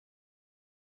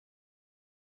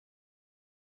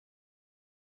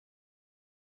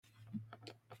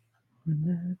En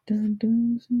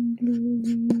attendant son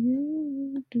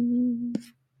glorieux retour,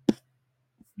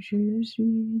 je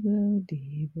suis gardé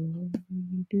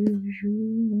de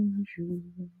jour en jour,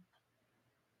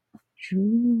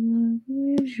 jour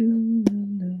après jour à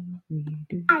l'abri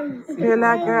de Que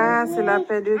la grâce et la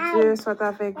paix de Dieu soient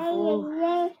avec vous.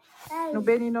 Nous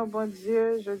bénissons bon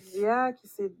Dieu, jeudi, qui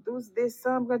c'est 12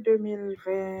 décembre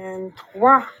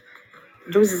 2023,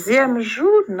 12e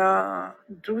jour dans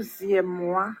 12e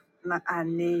mois dans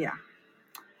l'année.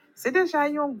 C'est déjà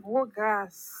une grosse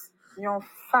grâce, une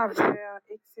faveur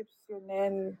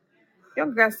exceptionnelle,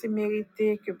 une grâce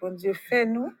méritée que bon Dieu fait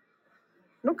nous.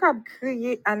 Nous avons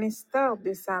crié à l'instar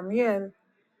de Samuel,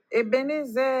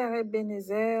 Ebenezer,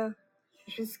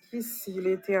 jusqu'ici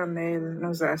l'Éternel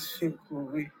nous a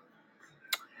secourus.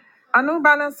 À nous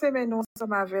balancer, mais nous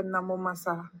sommes avec dans le moment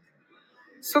ça.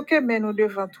 Ce que nous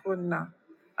devant trône,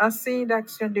 un signe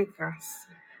d'action de grâce,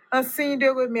 un signe de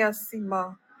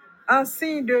remerciement, un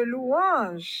signe de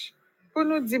louange, pour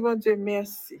nous dire, bon Dieu,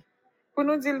 merci. Pour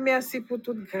nous dire merci pour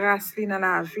toute grâce dans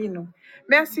la vie. Nous.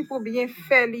 Merci pour bien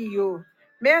faire.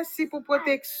 Merci pour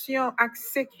protection et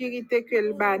sécurité que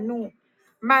le bat nous.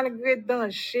 Malgré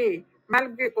danger,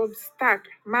 malgré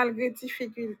obstacles, malgré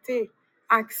difficultés,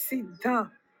 accidents,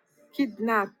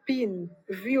 kidnapping,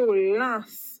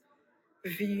 violence,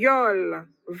 viol,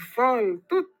 vol,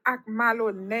 tout acte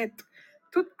malhonnête,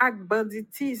 tout acte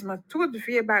banditisme, toute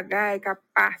vieux bagaille qui a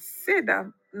passé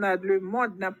dans le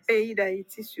monde, dans le pays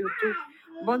d'Haïti surtout.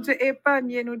 Bon Dieu,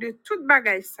 épargnez-nous de toute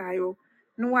bagaille ça yo.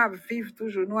 Nous à vivre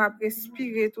toujours, nous à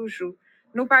respirer toujours.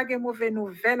 Nous pas de mauvaises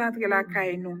nouvelles entre la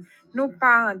caille nous. Nous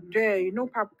pas en deuil, nous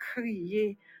pas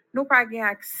crier. Nous pas de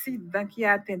accident qui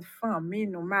atteint famille,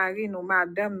 nous mari, nous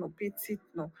madame, nous petites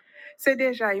nous. C'est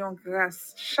déjà une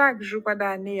grâce. Chaque jour pendant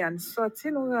l'année, nous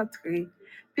sortir, nous rentrer.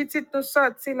 Petit nous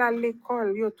sortir à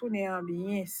l'école, nous tourner en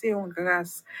bien, c'est une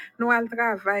grâce. Nous allons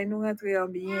travail, nous rentrer en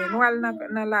bien. Nous allons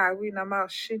dans la rue, dans le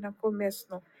marché, dans le commerce,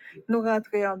 nous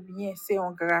rentrer en bien, c'est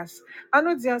une grâce. On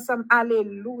nous dit ensemble,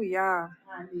 Alléluia.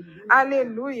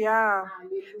 Alléluia.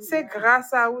 C'est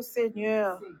grâce à vous,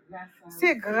 Seigneur.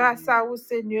 C'est grâce à vous,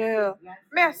 Seigneur.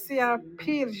 Merci à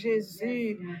pile,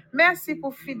 Jésus. Merci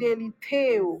pour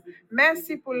fidélité.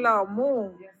 Merci pour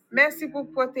l'amour. Merci pour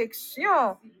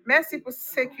protection. Merci pour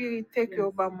sécurité que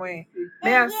vous avez.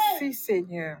 Merci,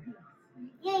 Seigneur.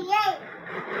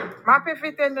 Ma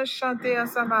préférée nous chanter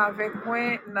ensemble avec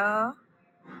moi dans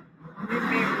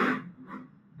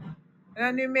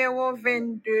le numéro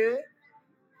 22,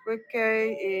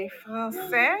 recueil et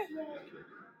français.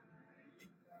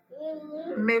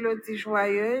 Mélodie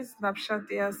joyeuse, nous avons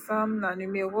chanté ensemble dans le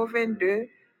numéro 22.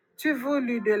 Tu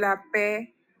voulus de la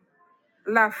paix,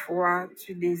 la foi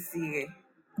tu désirais.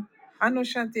 À nous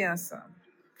chanter ensemble.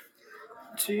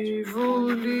 Tu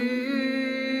voulus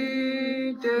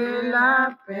de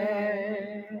la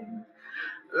paix,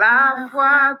 la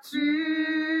foi tu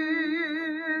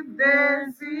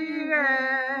désirais,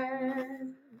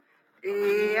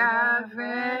 et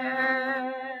avec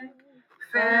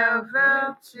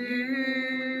ferveur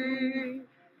tu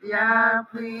y as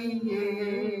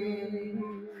prié,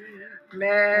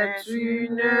 mais tu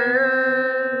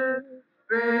ne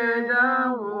peux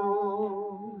d'en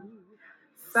haut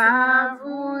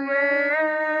savourer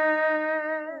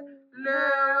le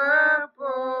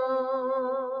repos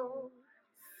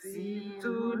si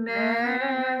tout n'est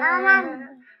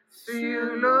sur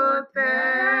l'autel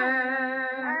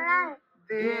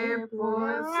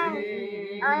déposé.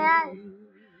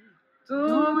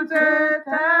 Toute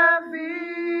ta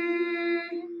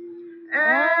vie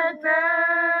est-elle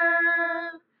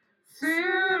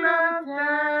sur l'autel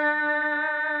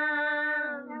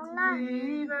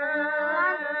divin.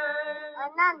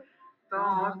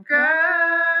 Ton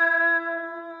cœur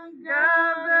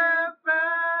garde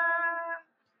pas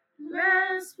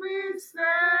l'Esprit Saint.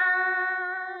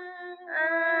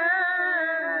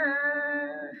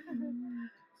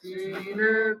 Tu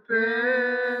ne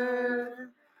peux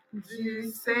du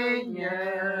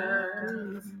Seigneur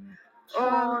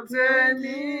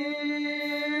obtenir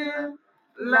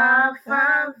la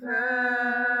faveur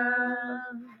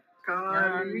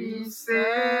quand lui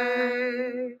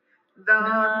c'est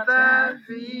dans ta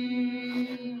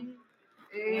vie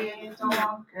et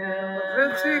ton cœur.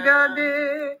 Veux-tu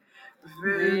garder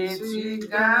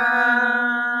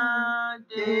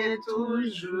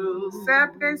toujours ces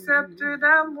préceptes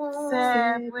d'amour,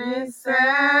 ces préceptes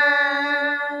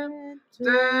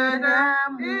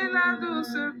d'amour, et la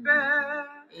douce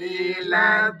paix, et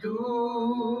la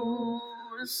douce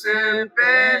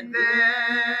paix d'être.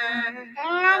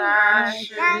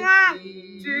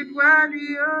 Tu dois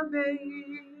lui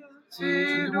obéir,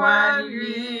 tu dois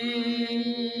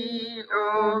lui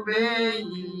obéir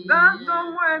dans ton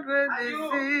moindre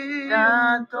désir,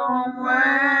 dans ton moindre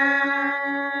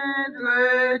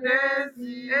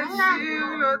désir,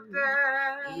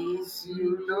 et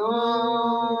sur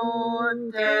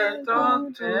l'autel,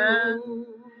 ton cœur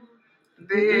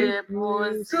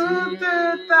dépose toute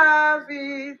ta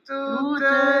vie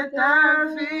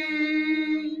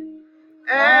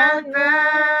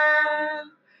est-elle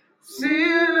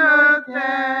sur l'autel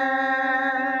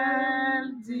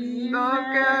divin.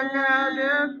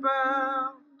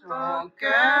 Ton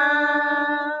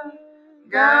cœur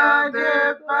garde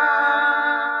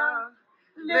par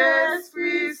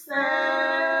l'Esprit Saint.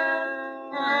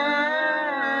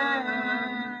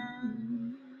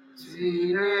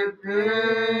 Tu ne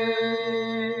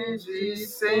peux du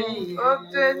Seigneur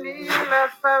obtenir la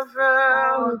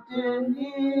faveur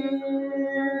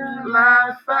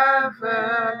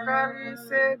quand il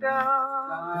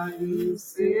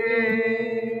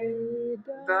c'est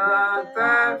dans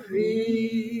ta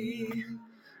vie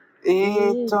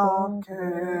et ton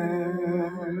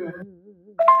cœur.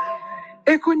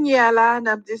 Et qu'on y a là,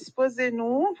 n'a disposé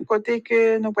nous, côté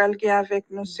que nous allons avec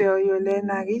nos sœurs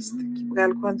Yolène Ariste, qui va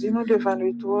conduire nous devant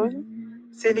le trône.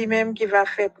 C'est lui-même qui va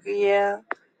faire prière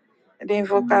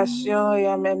d'invocation et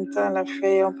en même temps la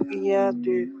faire en prière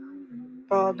de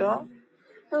pardon.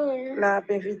 La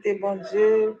inviter bon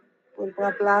Dieu pour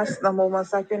prendre place dans le moment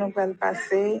ça que nous allons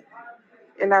passer.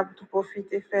 Et là, pour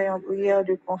profiter faire une prière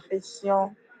de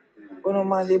confession pour nous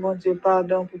demander bon Dieu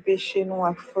pardon pour pécher nous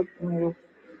à faute nous.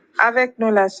 Avec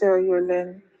nous la sœur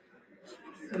Yolène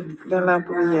dans la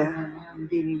prière.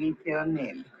 Bénis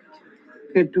l'Éternel.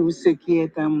 Que tout ce qui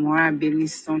est en moi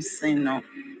bénisse son Saint-Nom.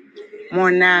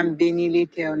 Mon âme bénit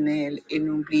l'Éternel et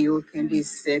n'oublie aucun de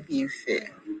ses bienfaits.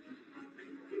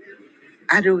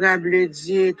 Adorable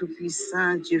Dieu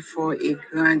tout-puissant, Dieu fort et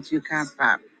grand, Dieu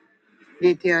capable.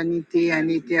 L'éternité en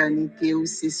éternité où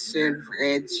c'est seul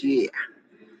vrai Dieu.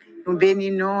 Nous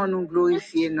bénissons, nous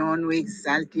glorifions, nous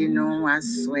exaltons à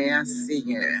Soeurs,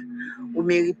 Seigneur. Vous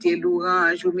méritez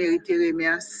louange, vous méritez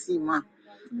remerciement.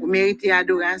 Vous méritez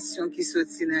adoration qui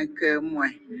sortit dans le cœur, moi.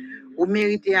 Vous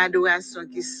méritez adoration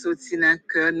qui sortit dans le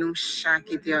cœur, nous,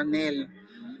 chaque éternel.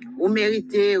 Vous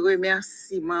méritez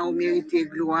remerciement, vous méritez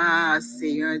gloire,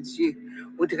 Seigneur Dieu.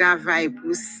 Vous travaillez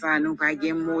pour ça, nous pas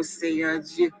de mots, Seigneur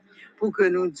Dieu. Pour que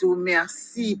nous disions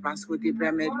merci, parce que tu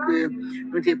permets que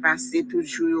nous te passer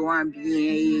toujours en bien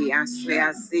et à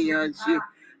soi, Seigneur Dieu.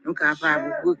 Nous sommes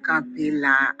capables de camper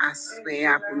là, à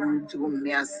soi, pour nous dire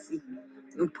merci.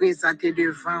 Nous présenter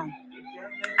devant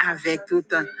avec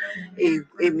toute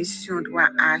émission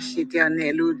 3H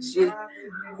éternel, oh Dieu,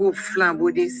 groupe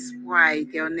Flambeau d'espoir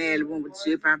éternel, bon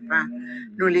Dieu, papa,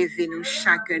 nous levons nous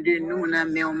chacun de nous, dans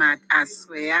nos mat à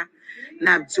soi,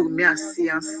 nous disons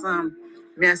merci ensemble.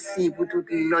 Merci pour tout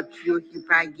l'autre qui n'a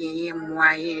pas gagné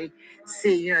moyen,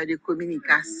 Seigneur de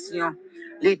communication.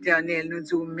 L'Éternel nous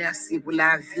dit merci pour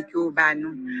la vie que vous avez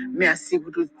nous. Merci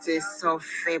pour tout ce que vous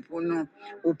fait pour nous.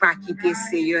 Ou pas quitter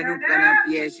Seigneur, nous prenons un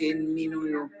piège ennemi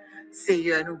nous.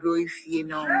 Seigneur, nous glorifions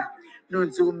nous. Nous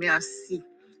disons merci.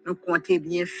 Nous comptons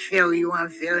bien faire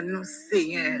envers nous,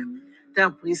 Seigneur.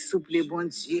 Tant pis, souple, bon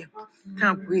Dieu.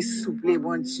 Tant pis, souple,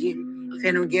 bon Dieu.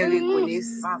 Fais-nous gagner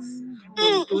reconnaissance. Pour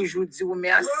nous toujours dire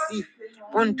merci.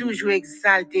 Pour nous toujours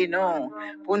exalter, non.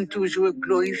 Pour nous toujours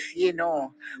glorifier,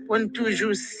 non. Pour nous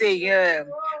toujours, Seigneur,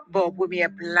 bon,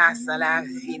 première place à la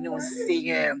vie, non,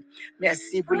 Seigneur.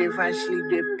 Merci pour l'évangile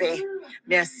de paix.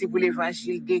 Merci pour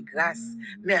l'évangile de grâce.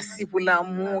 Merci pour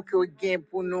l'amour que vous avez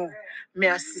pour nous.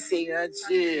 Merci, Seigneur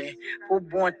Dieu, pour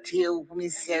bonté ou pour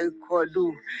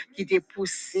miséricorde qui t'a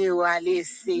poussé à aller,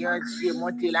 Seigneur Dieu,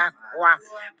 monter la croix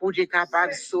pour être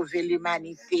capable de sauver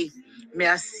l'humanité.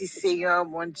 Merci, Seigneur,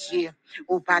 mon Dieu.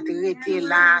 Ou pas traiter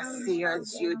là, Seigneur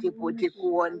Dieu, te porter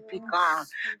couronne piquant.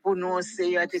 Pour nous,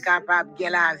 Seigneur, tu es capable de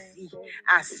la vie.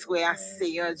 Assoir,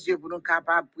 Seigneur Dieu, pour nous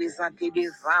capables de présenter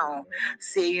devant.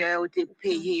 Seigneur, tu es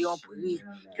payé un prix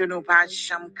que nous pas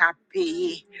jamais qu'à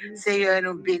payer. Seigneur,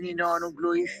 nous bénissons, nous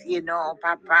glorifions,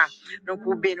 papa. Nous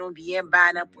courbons bien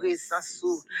bas dans la présence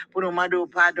pour nous demander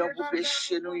pardon pour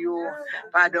péché nous,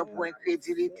 pardon pour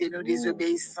incrédulité, nous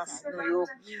désobéissance nous,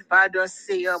 pardon,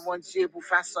 Seigneur, mon Dieu, pour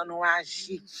façon nous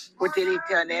agir. Côté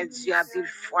l'Éternel, Dieu, en pile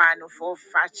fois, nous faut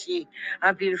fâcher.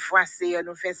 En pile fois, Seigneur,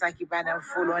 nous faisons ça qui va dans la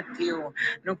volonté.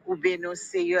 Nous courbons,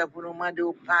 Seigneur, pour nous demander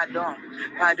pardon.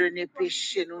 Pardonnez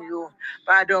péché nous,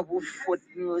 pardon pour faute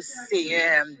nous,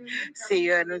 Seigneur.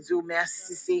 Seigneur, nous disons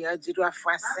merci, Seigneur. Seigneur Dieu, 3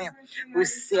 fois saint, pour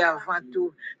servant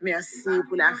tout. Merci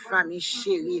pour la famille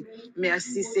chérie.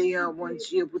 Merci, Seigneur, mon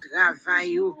Dieu, pour le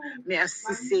travail.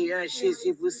 Merci, Seigneur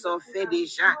Jésus, pour ce qu'on fait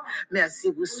déjà.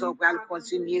 Merci pour ce qu'on va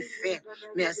continuer à faire.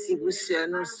 Merci pour ce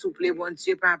nous souple, mon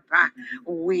Dieu, Papa.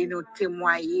 Oui, nous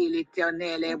témoigner,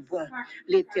 l'Éternel est bon.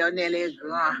 L'Éternel est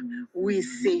grand. Oui,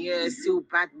 Seigneur, si vous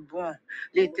pas bon,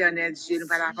 l'Éternel Dieu, nous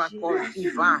pas encore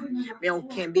vivant, mais on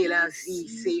kembe la vie,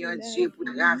 Seigneur Dieu, pour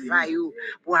travail,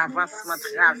 pour avancement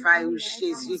travail,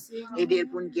 Jésus, aider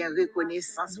pour nous gagner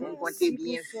reconnaissance, pour nous compter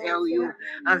bien faire,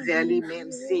 envers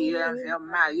lui-même, Seigneur, envers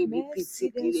Marie, les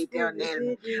petites,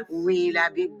 l'Éternel. Oui, la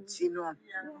Bible dit non.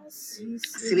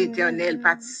 Si l'Éternel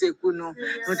participe pour nous,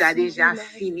 nous avons déjà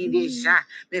fini déjà,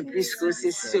 mais puisque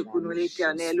c'est ce que nous,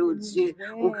 l'Éternel, oh Dieu,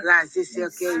 au craser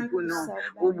cercueil pour nous,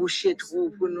 au boucher trou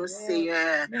pour nous,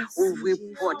 Seigneur, ouvrir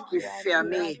porte qui est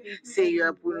fermée,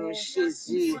 Seigneur, pour nous,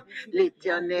 Jésus,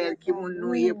 l'Éternel, qui nous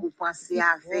nouille pour penser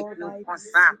avec nous comme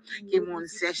ça, qui nous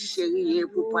sait chérir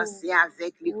pour penser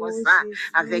avec lui comme ça,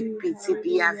 avec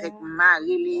petit, avec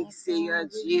Marie, Seigneur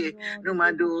Dieu, nous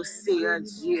demandons, Seigneur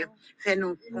Dieu,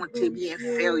 fais-nous compter bien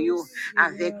faire yo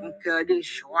avec un cœur de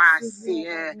joie,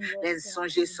 Seigneur. Les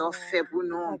songes sont faits pour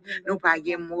nous. Nous pas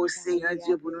de mots, Seigneur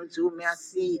Dieu, pour nous dire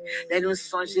merci. Les nous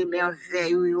songer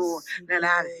merveilleux dans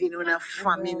la vie, nous, dans la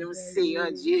famille, nous,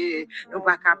 Seigneur Dieu. Nous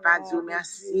pas capables de dire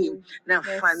merci. Dans la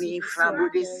famille, flambeau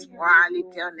d'espoir,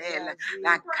 l'Éternel.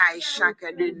 La caille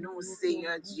chacun de nous,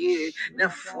 Seigneur Dieu. Dans le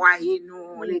foyer,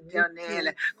 nous,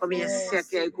 l'Éternel. Combien de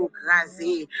cercueils qu'on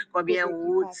crasé, combien de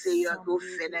routes, Seigneur, qu'on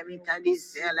fait dans le temps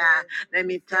désert là, dans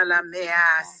le temps la mer,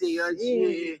 Seigneur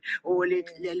Dieu. Oh,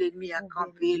 l'ennemi a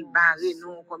campé, il barré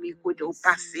nous, comme il côté au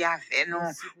passé avec nous,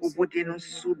 ou porter nous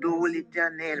sous dos,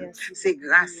 l'Éternel. C'est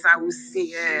grâce à vous,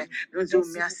 Seigneur. Nous disons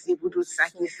merci pour tout ça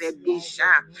qui fait déjà.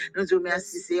 Nous disons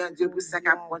merci, Seigneur Dieu, pour ça qui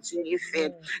a continué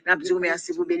fait. Nous disons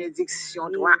merci pour bénédiction,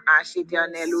 toi, H,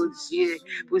 éternel, oh Dieu,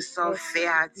 pour son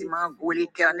faire, Timango,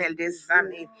 l'Éternel des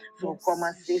amis, pour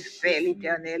commencer faire,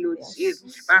 l'Éternel, oh Dieu.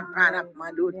 Papa, n'a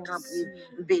demandé autant,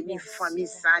 bénis famille,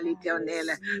 ça,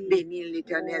 l'Éternel. Bénis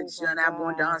l'Éternel, Dieu en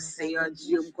abondance, Seigneur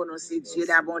Dieu. Nous connaissons Dieu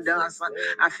d'abondance,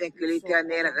 afin que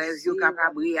l'Éternel rêve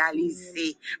capable de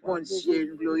réaliser. Mon Dieu,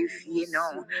 nous glorifions,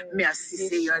 non. Merci,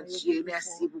 Seigneur Dieu.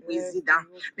 Merci pour le président.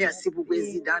 Merci pour le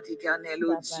président éternel,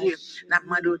 oh Dieu. Nous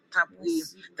demandons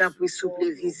tant pis, souple,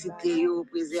 visiter,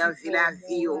 préserver la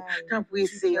vie. Tant pis,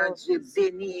 Seigneur Dieu,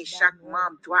 bénis chaque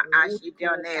membre, toi, H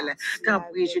éternel. Tant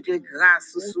pis, je te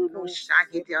grâce sur nous,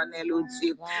 chaque éternel, oh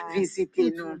Dieu.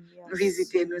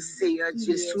 Visitez-nous, Seigneur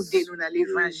Dieu. Soudez-nous dans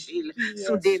l'évangile.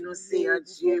 Soudez-nous, Seigneur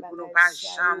Dieu, pour nous pas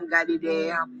jamais garder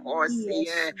derrière encore,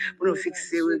 Seigneur. Pour nous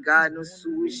fixer, regard nous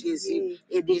sur Jésus.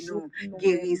 Aidez-nous,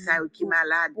 guéris ça qui est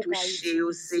malade, touchez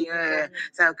au Seigneur.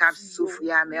 Ça qui souffre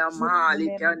amèrement,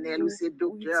 l'éternel, ou c'est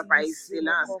docteur par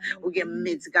excellence. Ou bien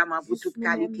médicaments pour toute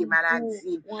qualité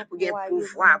maladie. Ou bien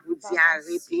pouvoir pour dire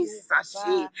arrêtez,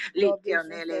 sachez.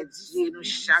 L'éternel est Dieu, nous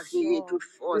chavirer toute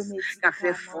force, qu'a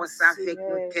fait force avec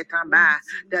nos têtes en bas,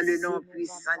 dans le nom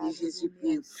puissant de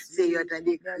Jésus-Christ. Seigneur, t'as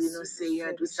décrit nous,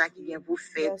 Seigneur, tout ça qui vient pour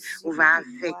faire, on va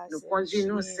avec nous,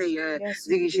 conduis-nous, Seigneur,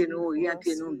 dirigez-nous,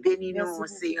 orientez-nous, bénis-nous,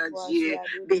 Seigneur Dieu,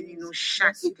 bénis-nous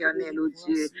chaque éternel, oh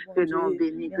Dieu, que nous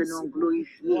bénis, que nous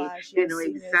glorifions, que nous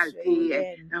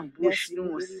exalter,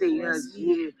 embauche-nous, Seigneur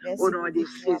Dieu, au nom de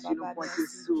Jésus, nous comptons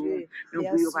sur, nous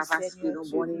prions pas parce que nous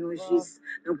bons et nous justes,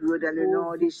 nous prions dans le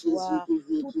nom de Jésus qui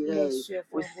vit, qui règne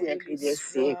au siècle des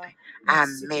siècles.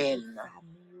 Amen.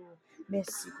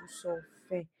 Merci pour son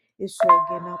fait. Et Soeurs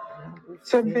Gena plan pour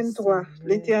Psaume faire, 23. Seigneur.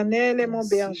 L'Éternel est mon Merci,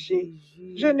 berger.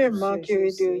 Jésus, Je ne pour manquerai de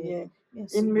Sœur rien.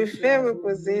 Merci Il me pour fait Sœur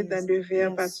reposer dans de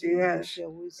verts Merci pâturages.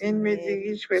 pour Sœur Il me Rosemère,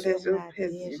 dirige près des Sœur eaux Nadège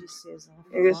paisibles. et ses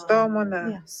Il restaure enfants. mon âme.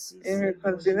 Merci, Il me Seigneur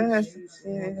conduit dans la Jésus,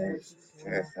 pour notre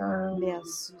victoire.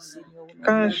 Merci, Seigneur. au nom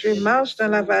Quand de je marche dans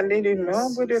la vallée de Merci,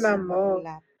 l'ombre de la Seigneur, mort, pour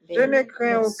la paix. je ne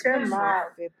crains Merci aucun pour ce mal,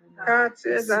 fait pour nous. car tu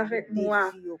es Merci avec pour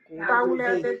moi. défi au cours Ta de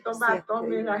houlette lever, et ton bâton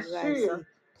me cercueil rassurent. rasé,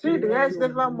 Tu dresses trône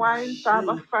devant moi une table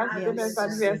en bouché. face de mes Merci,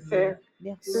 adversaires. Seigneur.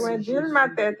 Tu Merci, indiques ma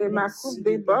Jésus. tête et ma Merci, coupe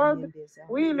déborde. l'Éternel des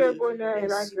Oui, le armées. bonheur et la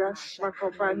Merci pour grâce chaque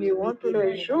m'accompagneront tous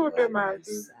les jours de ma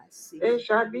vie. Et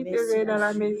j'habiterai dans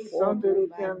la maison de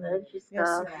l'Éternel jusqu'à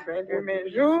la fin de mes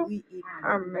jours.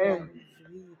 Amen.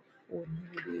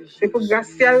 C'est pour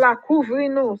Graciel la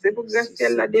couvrir nous, c'est pour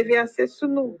Graciel la déverser sous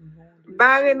nous.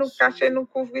 Barrez nous, cachez nous,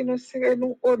 couvrez nous, serrez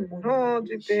nous au nom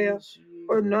du Père,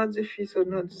 au nom du Fils, au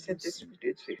nom du Saint-Esprit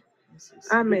de Dieu.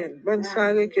 Amen. Bonne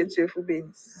soirée, que Dieu vous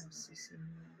bénisse.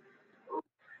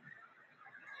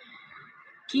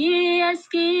 Qui est-ce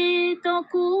qui ton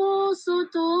cours sous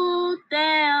toute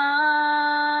terre?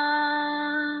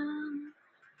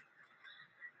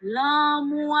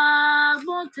 L'amour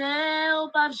bonté au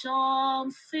pas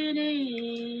jamais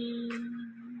fini.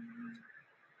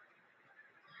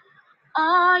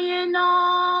 Oh, you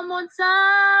know, mon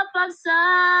temps pas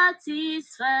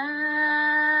satisfait.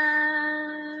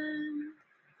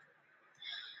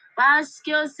 Parce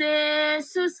que c'est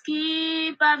ce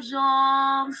qui pas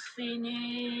jamais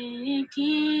fini.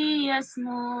 Qui est-ce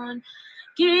monde?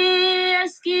 Qui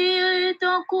est-ce qui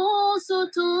t'en court sur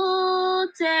tout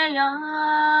terrain?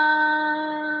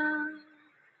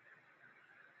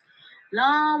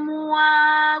 L'amour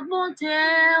bonté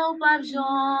au pas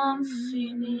jamais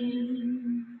fini.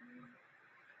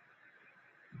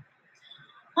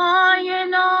 Oh, you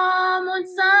know, mon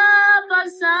temps pas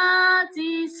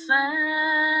satisfait.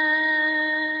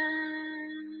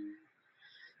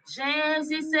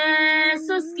 Jésus, c'est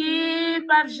ce qui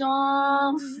pas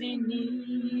jamais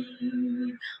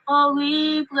fini. Oh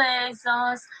oui,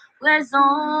 présence,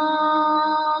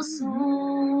 présence,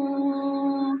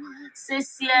 c'est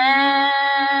ciel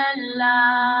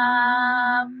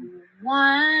là pour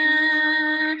moi.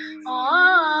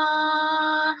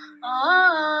 Oh, oh,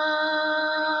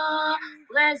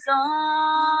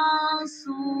 présence,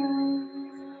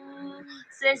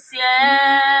 c'est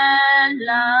ciel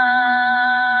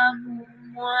là pour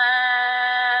moi.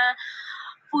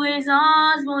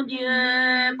 Présence, mon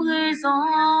Dieu,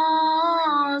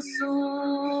 présence,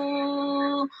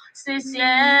 c'est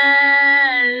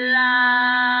ciel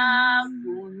là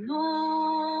pour nous.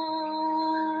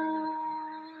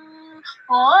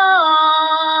 Oh,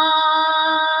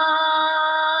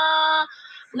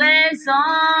 présence,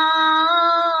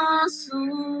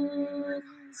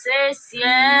 c'est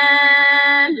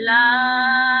ciel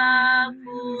là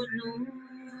pour nous.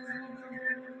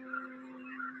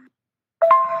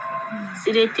 Si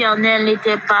l'Éternel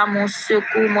n'était pas mon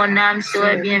secours, mon âme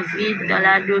serait bien vide dans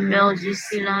la demeure du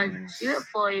silence. Dieu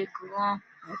fort et grand.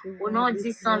 Au nom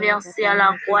du sang versé à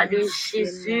la croix de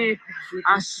Jésus,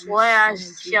 en soir,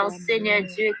 cher Seigneur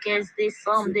Dieu, 15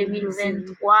 décembre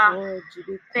 2023,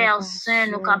 Père Saint,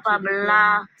 nous capables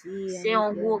là, c'est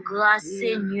un gros grâce,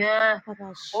 Seigneur.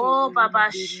 Oh, Papa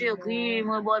chéri,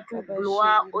 moi, bon, toute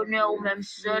gloire, honneur, ou même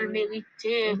seul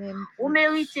mérité. Ou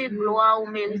méritez gloire, ou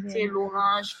méritez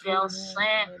l'orange, Père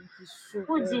Saint.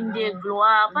 Pour digne de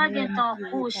gloire, pas bien ton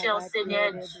coup, cher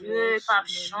Seigneur Dieu, Pape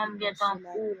Chambre, bien ton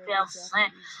coup, Père Saint.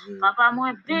 Papa,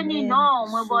 moi, béni, non,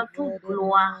 moi, bon, toute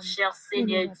gloire, cher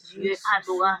Seigneur Dieu,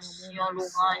 adoration,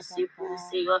 l'orange, c'est pour le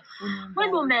Seigneur. Moi,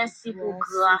 nous merci pour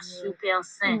grâce, Père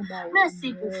Saint.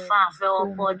 Merci pour faveur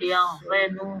accordée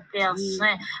envers nous, Père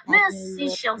Saint. Merci,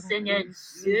 cher Seigneur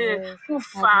Dieu, pour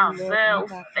faveur,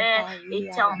 Père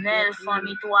éternel,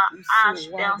 famille, toi, H,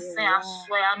 Père Saint,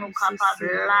 soyons nous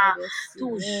capables là.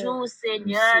 Toujours,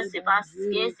 Seigneur, c'est parce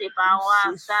que c'est par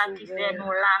ça qui fait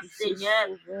nous là, Seigneur.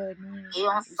 Et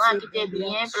on sent qu'il était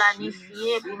bien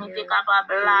planifié pour nous être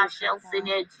capables là, cher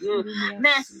Seigneur Dieu.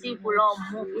 Merci pour l'amour,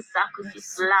 pour le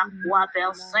sacrifice là, quoi,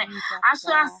 Père Saint. À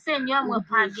ce Seigneur, moi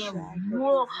pas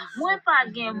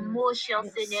de mots, cher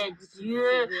Seigneur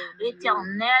Dieu,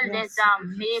 l'Éternel des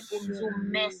armées, pour nous dire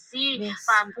merci,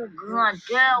 pas pour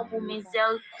grandeur, pour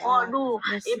miséricorde,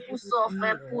 et pour ça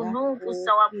fait pour nous, pour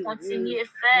ça va continuer à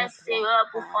faire, Seigneur,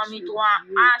 pour famille toi,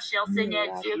 cher Seigneur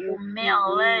Dieu, pour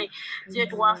merveille, Dieu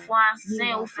 3 fois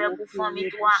saint, ou fait pour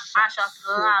famille toi, à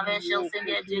travers, cher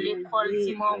Seigneur Dieu, l'école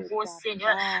Timon,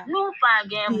 Seigneur, nous pas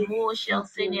de mots, cher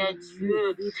Seigneur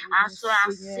Dieu, à ce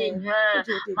Seigneur,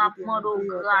 ma demande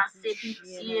grâce et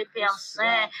pitié, Père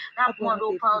Saint, ma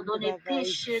demande pardonner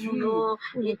péché nous,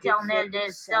 l'Éternel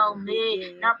des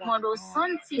armées, ma demande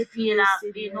sanctifier la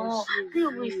vie nous,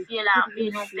 purifier la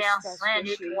vie nous, Père Saint,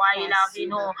 nettoyer la vie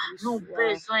nous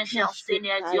besoin, cher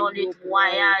Seigneur Dieu,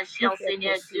 nettoyage, cher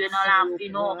Seigneur Dieu, dans la vie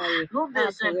nous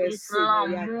besoin plus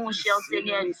l'amour, cher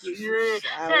Seigneur Dieu,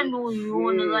 fais-nous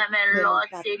une remède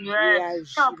l'autre, Seigneur,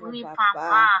 t'en prie,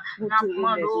 Papa, n'a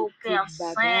demandé au Père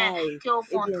Saint, qu'on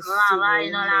fasse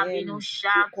travail dans la vie nous,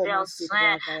 chaque Père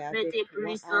Saint, mettez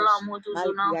plus l'amour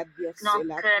toujours dans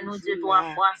notre cœur, nous, Dieu,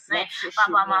 3 fois Saint,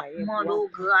 Papa, m'a demandé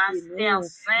grâce, Père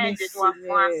Saint, Dieu, 3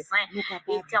 fois Saint,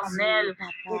 éternel,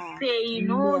 pour payer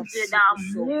nous, Dieu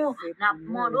d'amour, n'a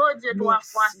demandé, Dieu, 3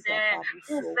 fois Saint,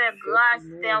 pour faire grâce,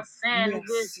 Père Saint, nous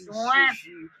besoin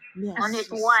en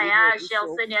nettoyage, cher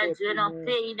Seigneur Dieu, dans le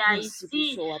pays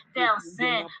d'Haïti, Père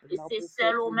Saint, et c'est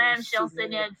seul au même, cher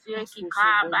Seigneur Dieu, qui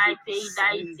cabaye le pays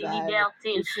d'Haïti,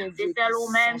 liberté. C'est seul au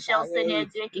même, cher Seigneur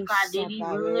Dieu, qui a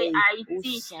délivré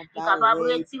Haïti, qui est capable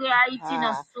de retirer Haïti dans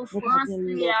la souffrance,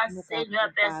 Seigneur,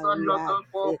 personne l'autre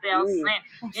encore, Père Saint.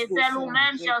 Et c'est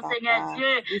nous-mêmes, cher Seigneur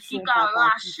Dieu, qui a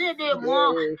arraché des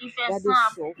morts, qui fait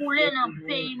ça couler dans le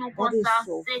pays, nous comme ça,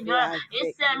 Seigneur.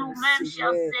 Et c'est nous-mêmes,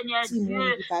 cher Seigneur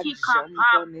Dieu, qui est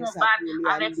capable de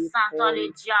combattre avec Satan, le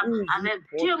diable, avec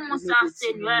Dieu, mon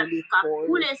Seigneur, qui a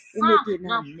coulé sang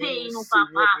dans le pays, nous,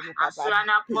 papa. À cela,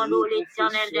 nous demandons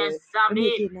l'éternel des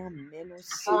armées.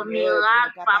 Son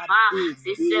miracle, papa,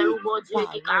 c'est seul au bon Dieu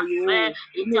qui a fait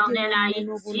l'éternel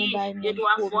Haïti, de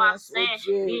 3 fois saint,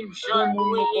 une jeune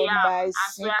louée, à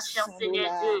cela, cher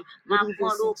Seigneur Dieu,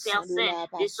 m'apprendre Père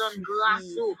Saint, de son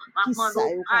grâce, m'apprendre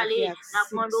parler,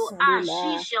 m'apprendre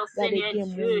agir, cher Seigneur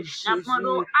Dieu,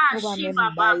 m'apprendre agir,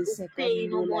 papa, pour payer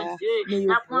nous, mon Dieu,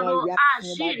 m'apprendre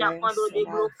agir, m'apprendre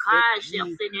déblocage, cher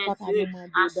Seigneur Dieu,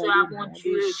 à cela, mon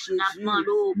Dieu,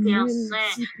 m'apprendre Père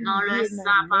Saint, dans le sang,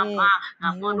 papa,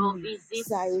 m'apprendre visite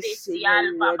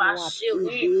spéciale, papa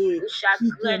chéri, pour chaque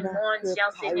grand monde, cher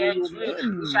Seigneur Dieu,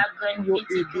 pour chaque grand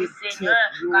petit Seigneur,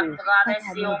 qui a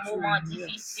traversé un moment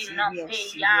difficile dans le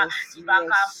pays, qui va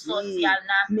sortir à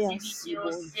l'activité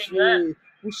au Seigneur.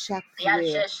 Et à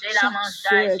chercher la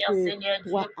mangeage, cher Seigneur Dieu,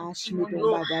 pour petit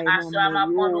mounio, à soi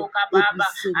m'apprendre capable,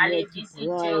 aller visiter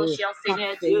au cher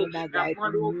Seigneur Dieu,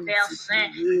 m'apprendre au Père Saint,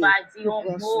 va dire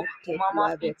un mot pour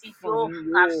maman petite qui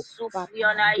a souffert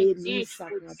en Haïti, pour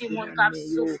petit monde qui a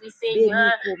souffert,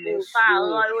 Seigneur, pour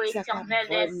parents éternel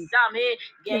des armées,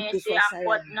 gagner c'est à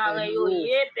côte dans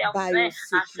le Père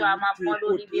Saint, à soi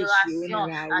m'apprendre libération,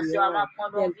 à soi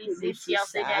m'apprendre visite, cher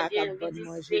Seigneur Dieu,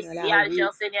 visite spéciale,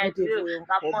 cher Seigneur Dieu,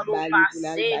 m'apprendre au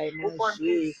passé, au compte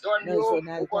toute zone,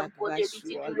 au compte côté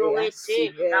petit tout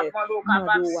l'arrêté, m'apprendre au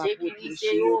capable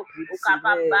sécurité, au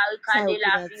capable barricader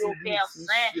la vie au Père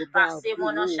Saint, passer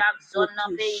mon dans chaque zone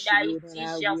dans le pays d'Haïti,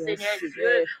 cher Seigneur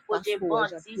Dieu, côté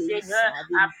bandit, Seigneur,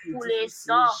 à fouler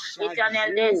sort,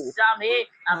 éternel des armées,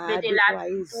 à péter la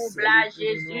troublage,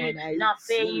 Jésus,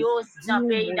 dans le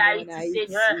pays d'Haïti,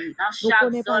 Seigneur, dans chaque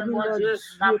zone, mon Dieu,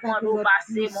 m'apprendre au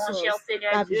passé, mon cher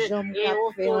Seigneur Dieu, et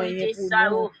autorité, ça,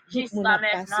 jusqu'à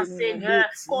maintenant, Seigneur,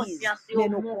 conscience, yo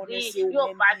mourir, yo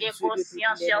pas de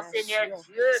conscience, cher Seigneur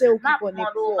Dieu,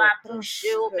 m'apprendre va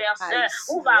toucher aux personnes,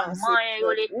 ou va manger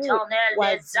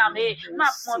l'éternel des armées,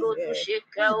 m'apprendre toucher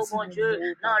cœur, oh mon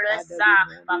Dieu, dans le sang,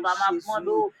 papa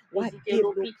m'apprendre visiter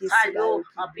l'hôpital,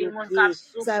 en plus le monde qui a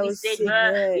souffert,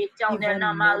 Seigneur, éternel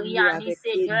dans Mariani,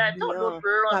 Seigneur, tout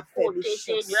l'autre côté,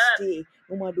 Seigneur, qui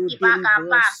pas qu'à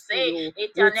passer,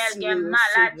 éternel, qui est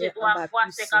malade, 3 fois,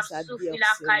 c'est qu'à souffrir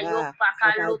la caillou, pas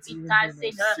qu'à l'hôpital,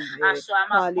 Seigneur, à soi,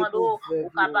 ma prendre, ou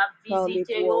capable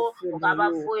visiter, ou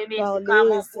capable faire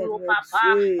médicaments pour le papa,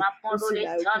 ma prendre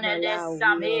l'éternel des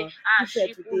armées, agir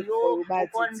pour eux, ou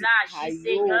qu'on agit,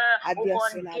 Seigneur, ou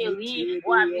qu'on guérit,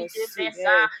 ou habiter, faire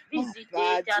ça,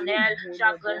 visiter, éternel,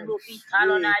 chacun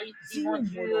l'hôpital en Haïti, mon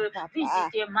Dieu,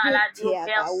 visiter maladie au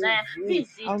Père Saint,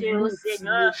 visiter au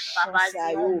Seigneur, papa, dit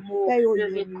un mot,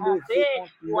 levez camper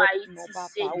pour Haïti,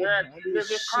 Seigneur,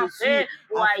 levez camper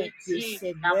pour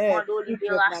Haïti, n'apprendre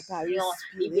libération,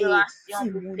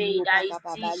 libération pour le pays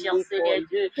d'Haïti, cher Seigneur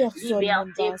Dieu,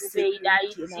 liberté pour le pays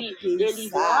d'Haïti,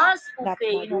 délivrance pour le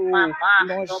pays, non papa,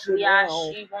 non prière,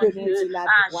 agis, mon Dieu,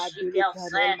 agis, Père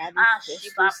Saint,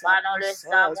 agis, papa, dans le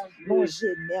sang, mon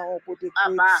Dieu,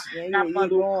 papa,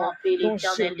 n'apprendre camper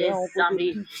l'éternel des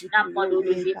armées, n'apprendre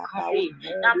lever camper,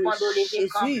 n'apprendre lever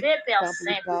camper, Père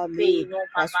Saint, pour le pays, non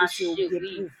papa, chéri,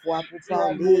 dis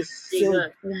un mot, Seigneur,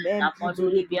 n'apprendre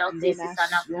liberté, c'est ça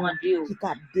n'apprendre,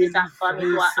 c'est sa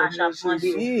famille doit apprendre,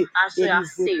 à Seigneur,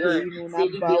 c'est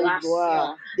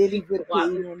libération, victoire,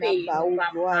 pour pays, non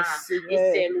papa, et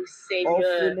c'est le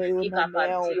Seigneur qui est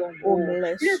capable de dire un mot,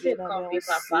 levez camper,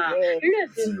 papa,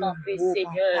 levez camper,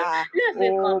 Seigneur, levez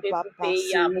camper pour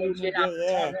pays, mon Dieu,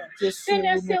 n'attend,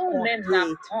 Seigneur, c'est vous-même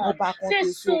n'attend,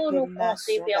 c'est sous nous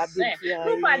compter, personne,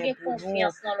 nous pas de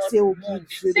confiance dans l'autre monde,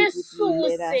 c'est sous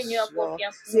Seigneur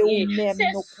confiance nous,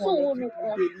 c'est sous nous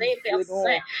compter,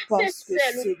 personne, c'est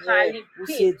celle qui a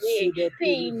libéré,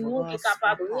 pays nous qui est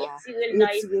capable de retirer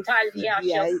dans l'Italie,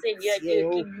 cher Seigneur Dieu,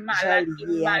 qui est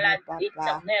malade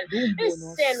éternel, et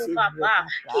celle papa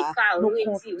qui a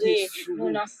retiré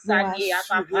nous dans salier à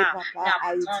papa,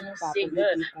 n'attend nous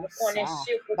Seigneur, nous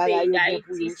connaissons pour pays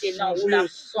d'Haïti, c'est là où la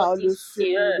sortie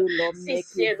Seigneur,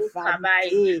 c'est le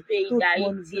travail, pays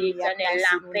d'Haïti, éternel, passé la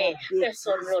nous paix. dans Personne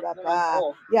bêtise, l'autre monde papa.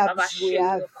 encore. Il a Papa joué chéri,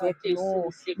 nous avec comptons sur nous,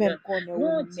 vous, Seigneur. même qu'on est ou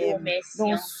Nous disons même, merci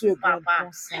dans en vous, seconde papa.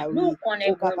 comme ça, Nous oui,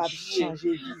 connaissons, ou bon capable de Dieu,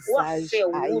 changer ou a visage fait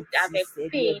route Haïti, avec Seigneur,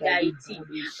 pays dans le d'Haïti, nom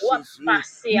de ou a Jésus.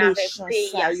 passé avec Méchant pays ça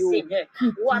à yo, Seigneur,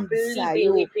 ou a cupide ça libéré yo,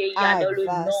 pays dans le avare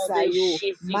nom ça de yo,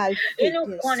 Jésus. Et nous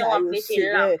malfaiteur connaissons ça à yo, mettre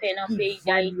la Seigneur, paix dans le qui pays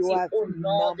vend yo d'Haïti à au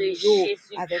nom de yo,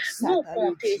 Jésus. avec Nous Satan le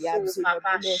comptons sur diable, vous, Seigneur, papa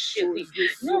pour les chéri. choses de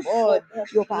ce Nous faisons monde.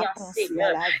 Yo pas confiance, penser à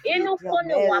Seigneur. la Et vie nous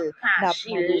connaissons à éternelle. N'a passer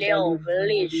demandé dans le l'heure, nom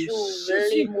les de jours,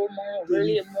 les Jésus. moments,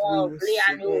 les mois, Délivrez, les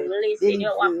années, Seigneur. les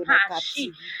Seigneur, à Délivrez dans la passer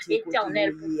captivité côté yo éternel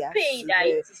pour yé, le pays Seigneur.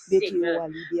 d'Haïti, Mettez yo Seigneur. en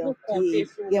Nous comptons liberté.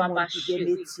 sur vous, Il y a papa monde qui gen chéri.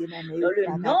 métier nan men Dans yo le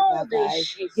pas ka nom de travail.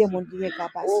 Il y a Jésus. monde qui gen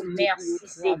Oh, capacité pour yo merci,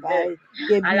 Seigneur. travail.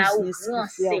 Gen À la où business qui grand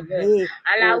Seigneur. fermé. À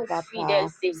la Oh où fidèle papa,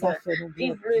 ça Seigneur. fait nous bien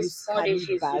Vive le plus sang de Jésus.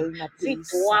 cannibales dans le pays Victoire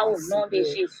ça, au nom de Seigneur.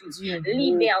 Jésus. Dis un mot,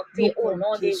 nous Liberté au nom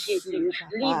de compter sur Jésus. vous, papa.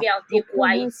 Nous Liberté pour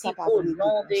connaissons ça Haïti pas au vérité nom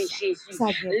comme de ça. Jésus. Ça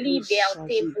vient pour Liberté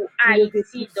changer. pour Nous lever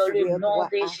tout Haïti dans le frère nom droit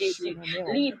de haché Jésus. dans mes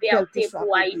quel que Liberté soit pour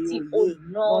côté yo Haïti au yé.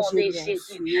 nom Manger de bien Jésus.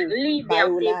 sur yo. Bayo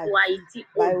Liberté la pour vie, Haïti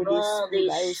au bayo nom l'esprit, de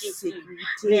bayo Jésus.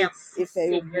 sécurité. Merci Et fait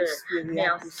yo Seigneur. prospérer à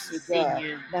tout Merci Seigneur.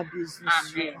 Seigneur. Dans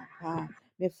business yo, Amen. papa.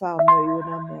 Mes farmers yo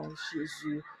dans le nom de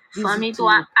Jésus. Famille Visitez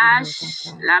 3 yo pour nous, H, papa.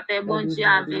 la paix Dans bon le Dieu nom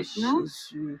de avec nous.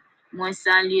 Jésus. Moi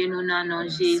saluer nous dans le nom de Merci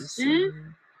Jésus. Seigneur.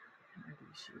 Nom de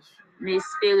Jésus. Mais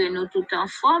espérez nous tout en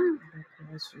forme.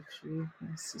 Grâce à Dieu.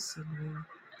 Merci Seigneur.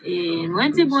 Et Nom moi de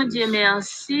dis bon Dieu Jésus.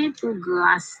 merci pour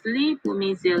grâce li, pour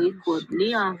miséricorde li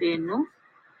Jésus. envers nous.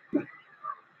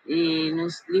 Et nous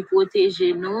les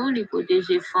protéger nous, les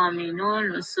protéger famille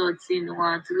nous sortir, nous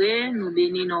rentrer, nous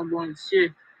bénir nos bon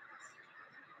Dieu.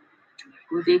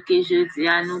 Côté que jeudi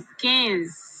à nous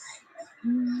 15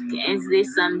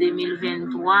 décembre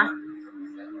 2023.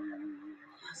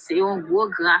 C'est un gros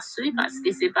grâce oui, parce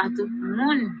que c'est pas tout le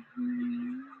monde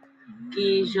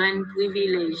qui joue un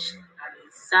privilège.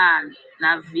 Ça,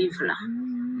 la vivre là.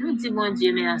 Nous disons bon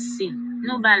Dieu merci.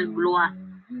 Nous bal gloire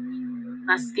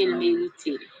parce qu'elle mérite.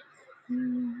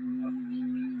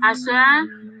 À cela,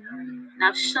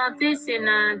 nous chanté c'est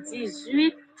dans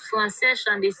 18 français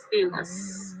chant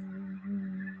d'espérance.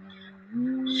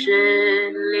 Je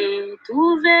l'ai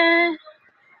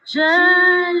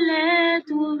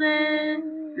trouvé,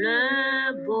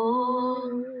 le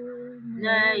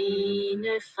bonheur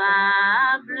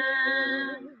ineffable.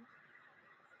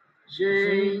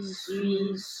 Je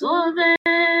suis sauvé,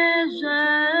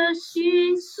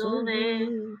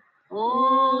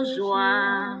 ô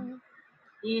joie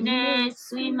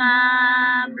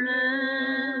inexprimable.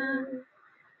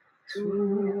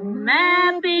 Tous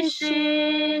mes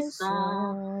péchés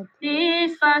sont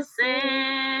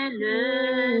effacés,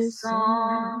 le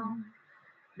sang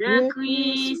de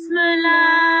Christ me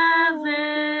lave.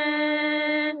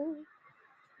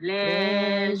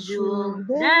 Les jours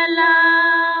des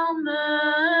larmes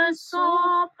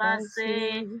sont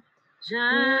passés,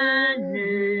 je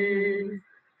ne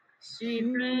suis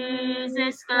plus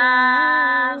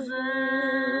esclave.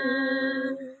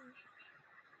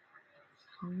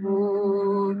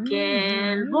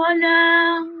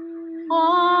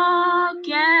 Oh,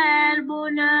 quel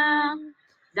bonheur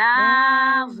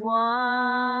d'avoir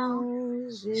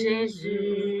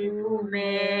Jésus pour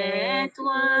maître.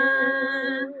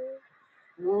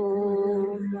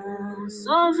 Oh, mon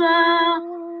sauveur,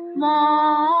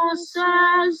 mon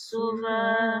seul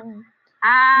sauveur,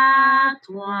 à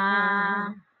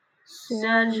toi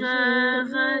seul je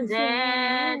veux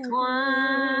être.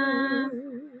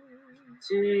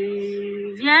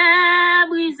 Tu viens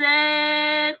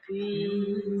briser,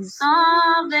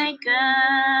 puissant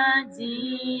vainqueur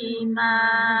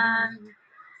d'image,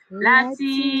 la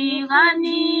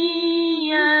tyrannie,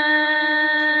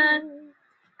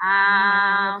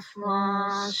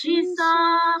 affranchissant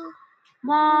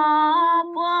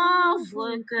mon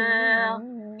pauvre cœur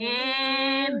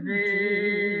et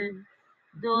me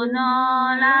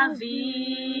donnant la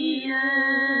vie.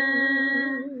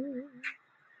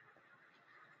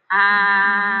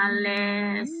 Ah,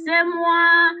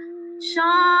 laissez-moi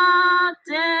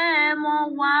chanter mon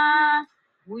roi,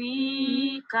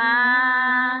 oui,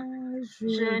 car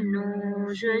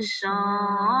genoux je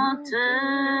chante.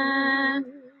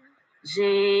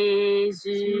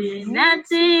 Jésus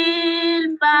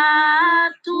n'est-il pas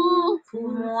tout pour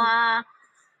moi?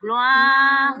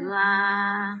 Gloire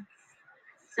à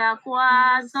sa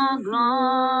croix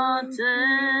sanglante.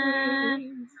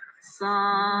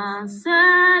 Sans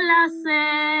cela,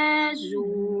 c'est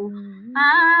jour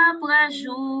après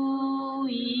jour,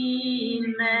 il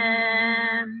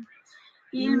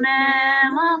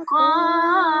m'aime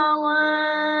encore.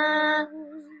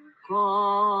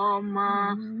 Comment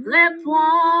Comment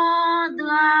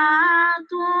répondre à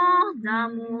ton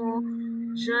amour?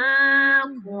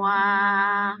 Je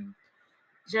crois,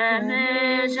 j'aime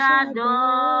et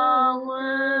j'adore.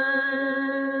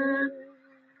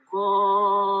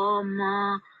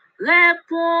 Comment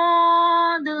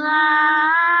répondre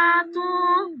à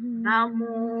ton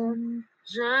amour?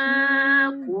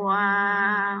 Je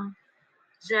crois,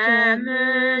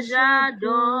 j'aime,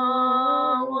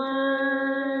 j'adore.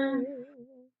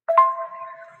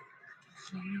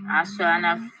 À ce on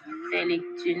a fait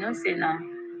lecture, c'est dans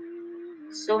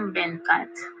Psaume 24.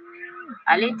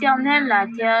 À l'Éternel, la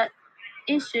terre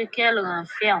et ce qu'elle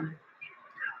renferme,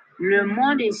 le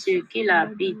monde et ce qu'il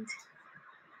habite.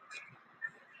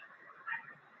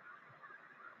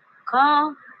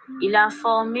 Car il a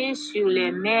formé sur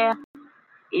les mers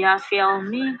et a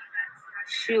fermé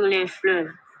sur les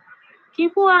fleuves. Qui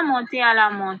pourra monter à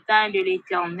la montagne de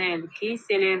l'Éternel, qui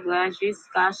s'élèvera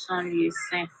jusqu'à son lieu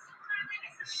saint?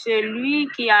 Celui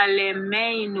qui a les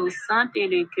mains innocentes et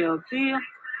le cœur pur,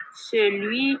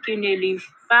 celui qui ne livre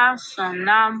pas son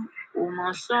âme au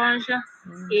mensonge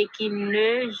et qui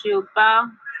ne jure pas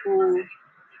pour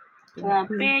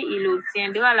tromper, il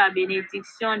obtiendra la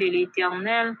bénédiction de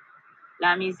l'Éternel,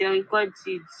 la miséricorde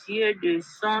du Dieu de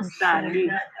son salut.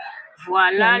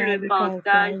 Voilà le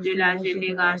partage de la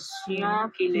génération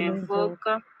qu'il invoque,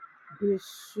 de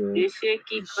ceux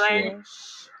qui craignent,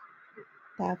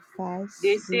 ta face,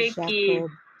 de ceux qui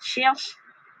cherchent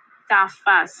ta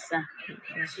face.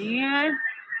 Dieu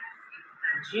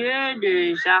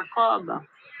de Jacob.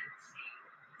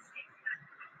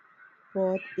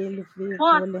 Porte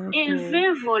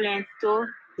élevez vos linteaux,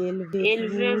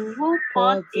 élevez-vous,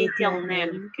 porte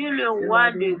éternelle, que le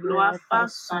roi de gloire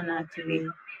fasse son entrée.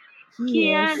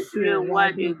 Qui est le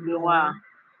roi de gloire?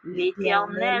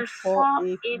 L'Éternel fort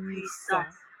et puissant,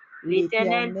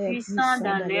 l'Éternel puissant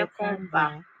dans les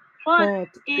combats.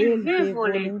 Porte, élevez vos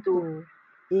linteaux,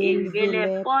 élevez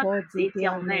les portes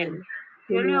éternelles,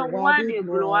 que le roi de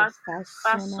gloire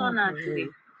fasse son entrée.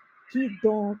 Qui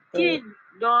donc est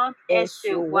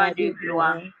ce roi de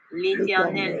gloire?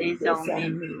 L'Éternel des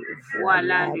armées.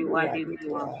 Voilà le roi de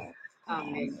gloire.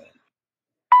 Amen.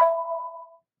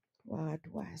 Gloire à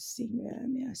toi, Seigneur.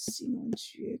 Merci, mon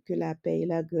Dieu. Que la paix et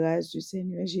la grâce du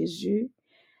Seigneur Jésus,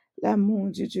 l'amour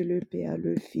de Dieu le Père,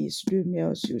 le Fils,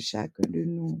 demeure sur chacun de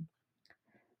nous,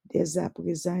 dès à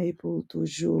présent et pour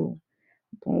toujours.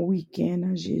 Bon week-end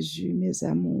à Jésus, mes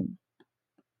amours.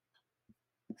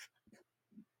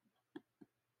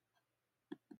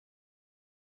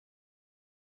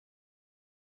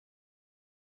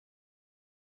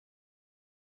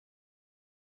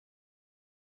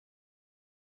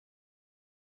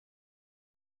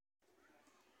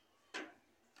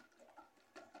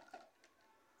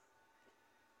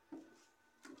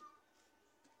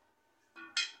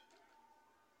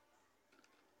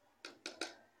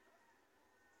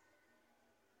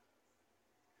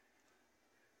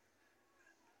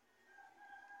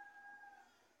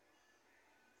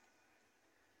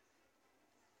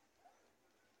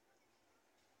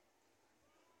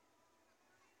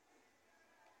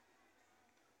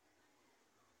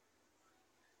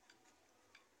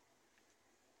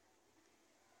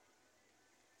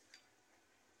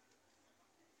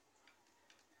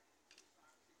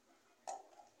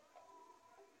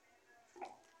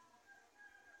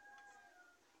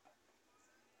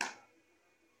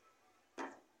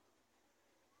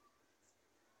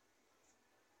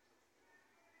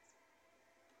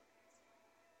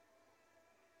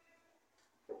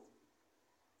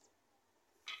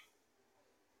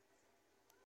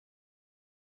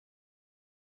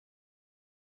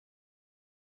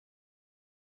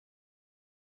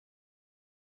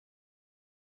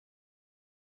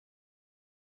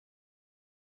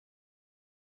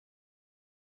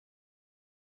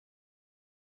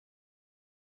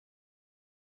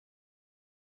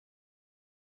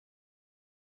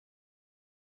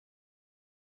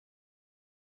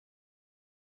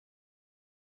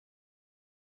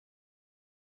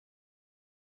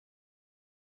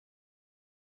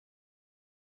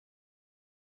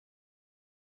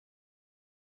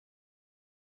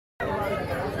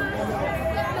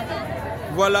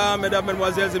 Voilà, mesdames,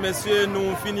 mesdemoiselles et messieurs,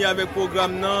 nous finissons avec le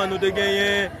programme. Nous avons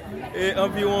gagné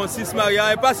environ 6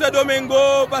 mariages. Pasteur Domingo,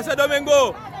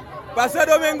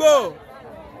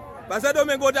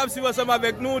 tu as suivi ensemble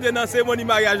avec nous dans la cérémonie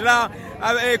mariage là.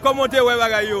 Comment tu es,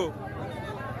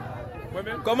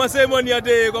 comment cérémonie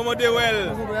comment tu es?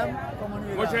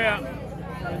 Mon cher,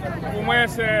 pour moi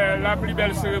c'est la plus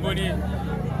belle cérémonie.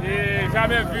 J'ai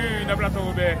jamais vu une plateau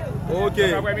Robert. Ok.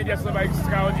 L'après-midi c'est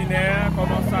extraordinaire,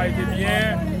 comment ça a été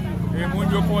bien, et les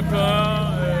gens sont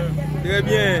contents. Très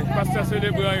bien. Pasteur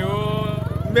célébrant yo.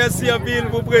 Merci en pile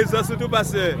pour présence, surtout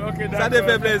pasteur. Okay, ça te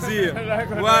fait plaisir.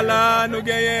 Voilà, nous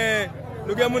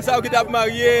gagnons moun sa qui t'a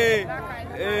marié.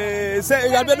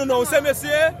 Regardez nous, c'est monsieur.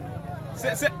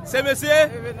 C'est monsieur?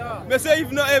 Monsieur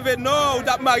Yves Événement, ou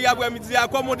t'a marié après-midi.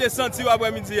 Comment tu te sens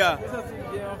après-midi?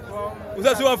 Vous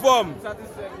êtes en forme?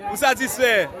 Vous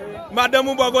satisfait? Madame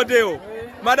ou bon côté?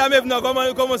 Madame Événement,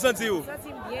 comment sentez-vous?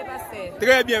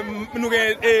 Très bien. Nous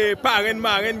avons parraine,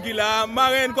 marraine qui là.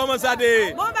 Marraine, comment ça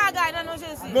te? Bon bagay, non,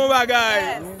 Jésus. Bon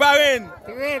bagay. Parraine?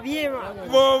 Très bien.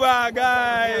 Bon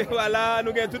bagay. Voilà, nous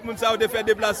avons tout le monde ça fait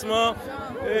déplacement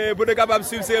pour être capable de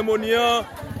suivre la cérémonie.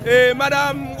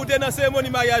 Madame, vous êtes dans la cérémonie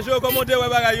mariage, comment vous êtes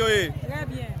bagay? Très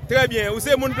bien. Très bien. Vous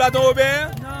êtes mon Platon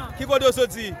Robert? Non. Qui côté vous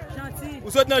sorti? Gentil.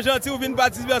 Vous sortez dans gentil, vous venez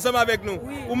participer ensemble avec nous?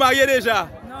 Oui. Vous mariez déjà?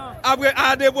 Non. Après,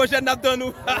 à des prochaines nous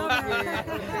nous.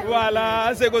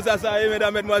 Voilà, c'est comme ça,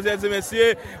 mesdames, mesdemoiselles et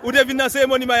messieurs. Vous devez venir dans la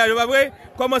cérémonie mariage, pas vrai?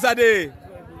 Comment ça te?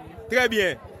 Très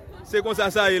bien. C'est comme ça,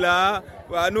 ça est là.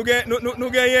 Voilà, nous gagnons.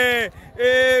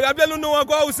 Rappelez-nous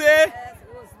encore où c'est?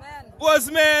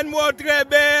 Osman, moi très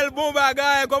belle, bon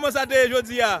bagay. Comment ça te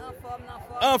aujourd'hui?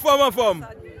 En forme.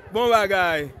 Bon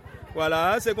bagay.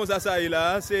 Voilà, c'est comme ça, ça est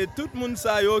là. C'est tout le monde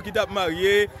ça qui t'a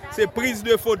marié. C'est prise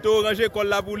de photo, ranger col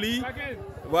la pour lui.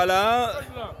 Voilà.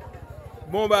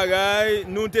 Bon bagay,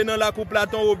 nous sommes dans la coupe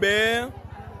Platon Robert,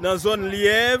 dans la zone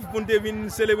Lièvre, pour nous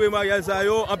venir célébrer le mariage.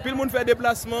 En pile, monde fait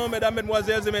déplacement, mesdames,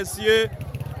 mesdemoiselles et messieurs,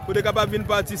 pour être capable de venir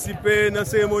participer dans la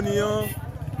cérémonie.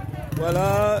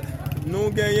 Voilà, nous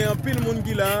gagnons pile de monde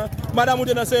qui là. Madame, vous êtes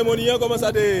dans la cérémonie, comment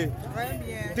ça te? Très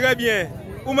bien. Très bien.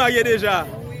 Vous mariez déjà?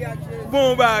 Oui,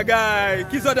 bon bagay.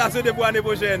 Qui sont assurés pour l'année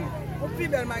prochaine? Au plus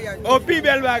bel mariage. Au plus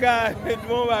bel bagay.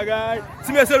 Bon bagay.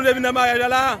 Si monsieur vous venez dans le mariage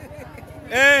là,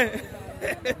 hein?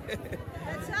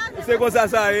 C'est comme ça,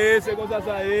 ça est. C'est comme ça,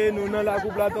 ça est. Nous dans la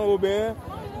coupe Platon Robert.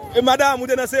 Et madame, vous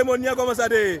êtes dans la cérémonie, comment ça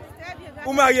te?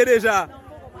 Vous mariez déjà?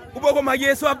 Vous pouvez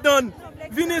marier, soit donne.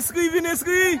 Venez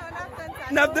inscrire.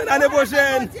 N'abdon l'année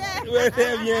prochaine. Oui,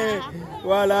 très bien.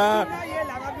 Voilà.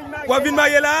 Vous venez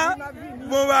marier là?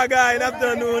 Bon bagay,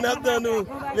 n'abdon nous.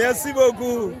 Merci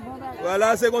beaucoup.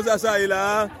 Voilà, c'est comme ça, ça est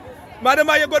là. Madame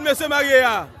mariée, quand monsieur marié,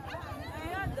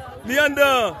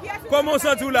 Lianda, comment on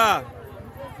sent tout là?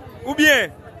 Ou bien?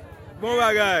 Bon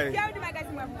bagay.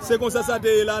 C'est comme ça, ça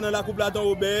est là dans la coupe Platon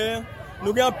Robert.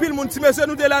 Nous avons pile de monde. Si monsieur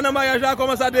nous est là dans le mariage,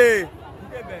 comment ça est?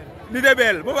 Il est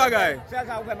belle. Bon bagay.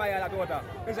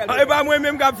 Et pas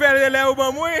moi-même qui fait les ou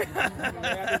pas moi.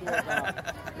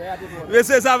 Mais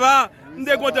ça va. Nous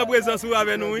sommes contents de présence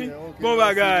avec nous. Bon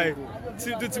bagay.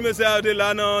 Si tout le monde est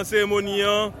là dans la cérémonie,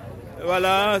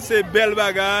 voilà, c'est belle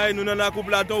bagay. Nous dans la coupe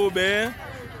Platon Robert.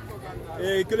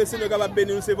 Et que le Seigneur capable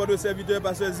bénir nous, c'est votre serviteur,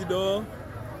 Pasteur Zidore.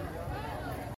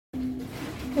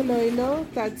 Hello,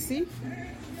 taxi.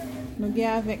 Nous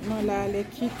avons avec nous là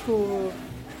l'équipe pour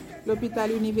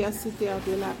l'hôpital universitaire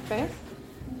de la paix,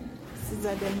 6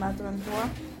 Delma 33.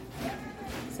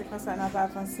 C'est comme ça qu'on n'a pas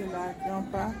avancé là, non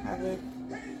pas, avec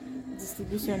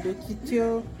distribution de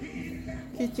kitio.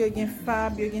 Kitio, il y a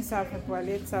fab, il y a savon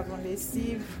toilette, savon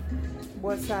lessive,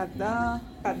 brosse à dents,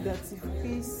 pâte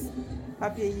dentifrice,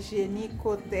 papier hygiénique,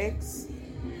 Cotex.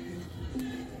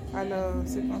 Alors,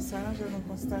 c'est comme ça, je vais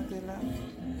constater là.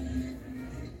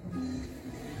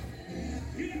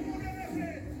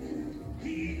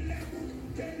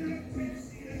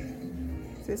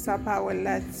 C'est sa parole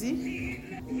l'a dit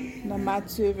dans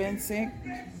Matthieu 25,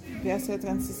 verset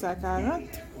 36 à 40.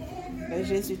 Et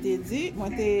Jésus t'a dit, moi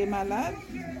t'es malade,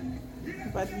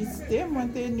 nous pas te visiter, moi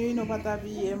t'es nu, nous pas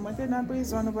t'habiller, moi t'es dans la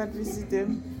prison, nous pas te visiter.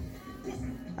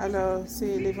 Alors,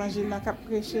 c'est l'évangile qui a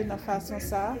prêché de façon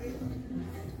ça.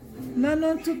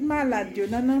 Non, tout malade,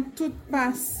 non, tout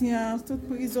patient, tout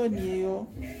prisonnier.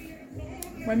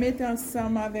 Moi, mettez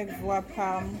ensemble avec voix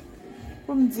PAM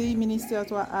pour me dire, ministère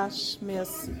 3H,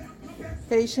 merci.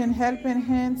 Patient Helping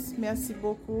Hands, merci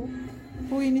beaucoup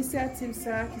pour l'initiative,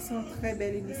 ça, qui sont très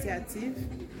belles initiatives.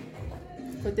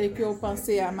 Peut-être que vous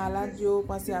pensez à malade, vous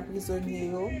pensez à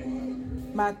prisonnier.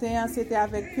 Matin, c'était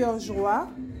avec cœur joie.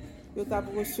 Vous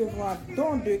avez recevoir un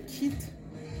don de kit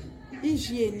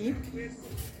hygiénique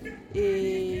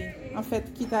et en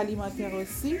fait kit alimentaire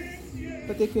aussi.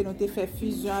 Peut-être que nous avons fait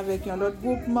fusion avec un autre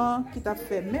groupement qui a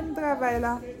fait le même travail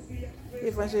là,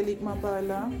 évangéliquement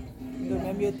parlant. De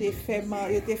même, ils ont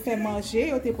fait manger,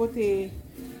 ils ont porté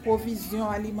provisions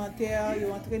alimentaires, ils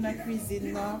ont entré dans la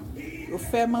cuisine, ils ont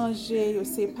fait manger, ils ont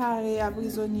séparé à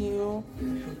prisonniers,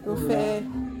 ils ont fait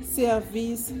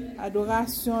service,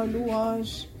 adoration,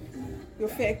 louange. Ils ont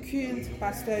fait culte,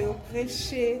 pasteur, ils ont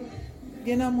prêché. Il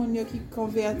y a des gens qui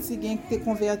converti, qui ont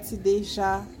converti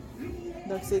déjà.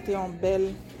 Donc c'était une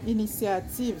belle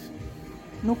initiative.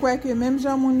 Nous croyons que même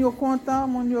gens moun yo content,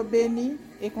 moun yo béni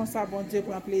et qu'on ça bon Dieu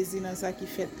prend plaisir dans ça qui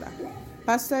fait là.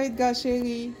 Pasteur Edgar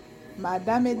Chéri,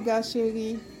 Madame Edgar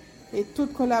Chéri et tous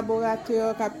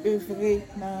collaborateurs qui ont œuvré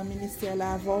dans le ministère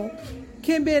l'avant,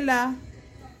 Kembe là,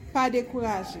 pas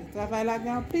découragé. Travail là, il y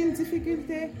a pile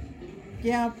difficulté, il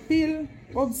y a pile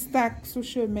obstacle sur le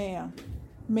chemin,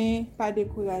 mais pas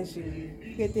découragé.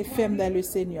 Restez ferme dans le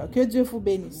Seigneur. Que Dieu vous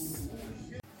bénisse.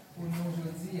 Pour nous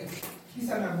aujourd'hui, qui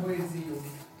ça n'a pas dit?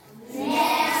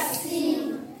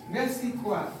 Merci. Merci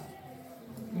quoi?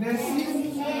 Merci.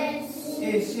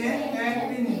 Asian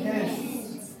Helping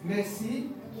Hands. Merci.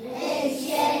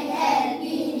 Asian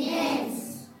Helping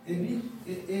Hands.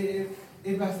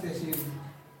 Et Pasteur Chéri.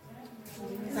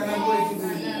 Ça n'a pas dit?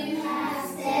 Merci,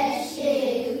 Pasteur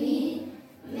Chéri.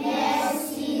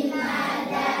 Merci,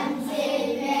 Madame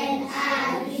Zéven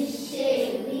Alice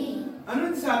Chéri. On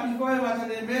nous dit ça, puis on va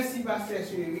attendre. Merci, Pasteur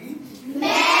Chéri.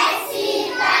 Merci,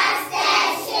 Pasteur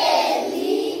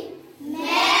Chéri.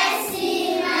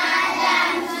 Merci,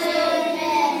 Madame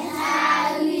Zéven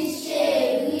Alice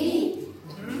Chéri.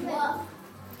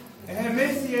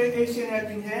 Merci, Asian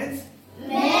Helping Hands.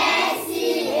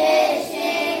 Merci,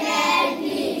 Asian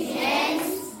Helping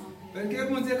Hands. Que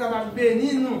bon Dieu capable de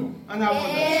bénir nous en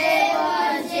abondance. Et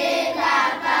bon Dieu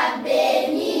capable de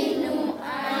bénir nous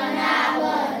en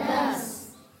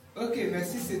abondance. Ok,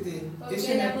 merci, c'était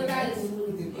Asian Helping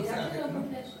Hands qui était passé avec nous.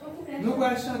 Nous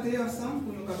allons chanter ensemble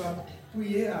pour nous capables de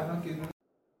prier avant que nous.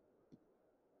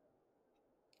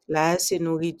 Là, c'est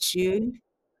nourriture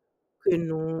que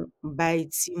nous baillons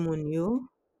moun yo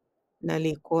dans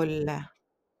l'école là.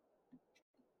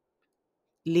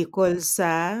 L'école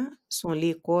ça, sont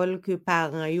l'école que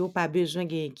parents yo pas besoin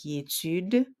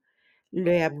d'inquiétude.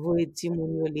 Le ap voye ti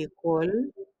moun yo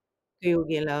l'école, que yo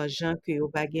gen l'argent, que yo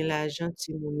pas gen l'argent,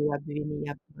 ti moun yo ap veni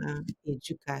apprendre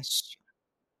éducation.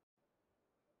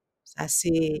 Ça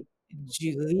c'est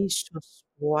du riche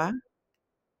soir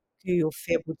que yo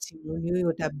fait pour ti moun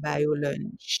yo t'a bay yo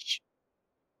lunch.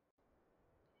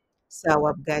 Ça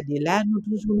wap gade là, nous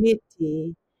toujours mette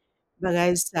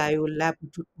bagay sa yo là pour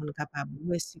tout le monde capable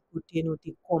ouais si côté nous te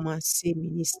commencé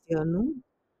ministère nous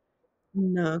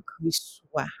nan Christ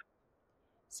soir.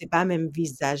 C'est pas même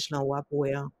visage là wap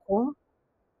ouais encore,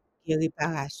 il y a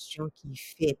réparation qui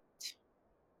fait.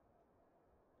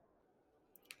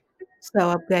 Ça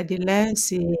wap gade là,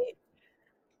 c'est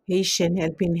Haitian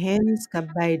Helping Hands qui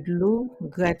bay de l'eau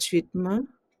gratuitement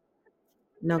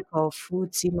dans Carrefour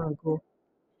Timango.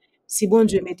 Si bon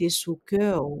Dieu mette sous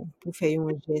cœur pour faire un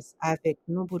geste avec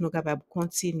nous, pour nous capables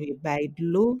continuer bay de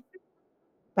l'eau,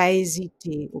 pas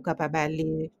hésiter, ou capable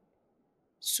aller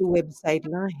sur le website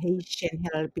là,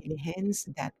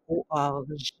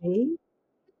 haitianhelpinghands.org,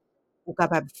 ou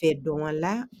capable faire don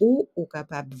là, ou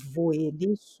capable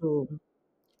voyer sur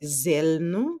Zelle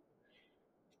nous,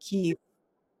 qui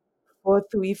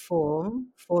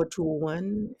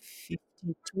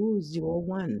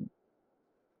 434-421-5201.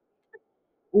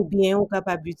 Ou bien, ou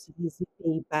capable utiliser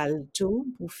PayPal tout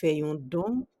pour faire un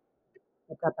don,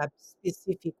 ou capable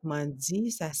spécifiquement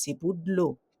dire, ça c'est pour de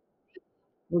l'eau.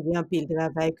 Nous avons un pile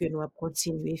travail que nous avons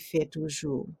continué à faire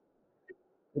toujours.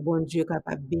 Le bon Dieu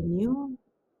capable de bénir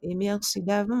et merci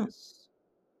d'avance.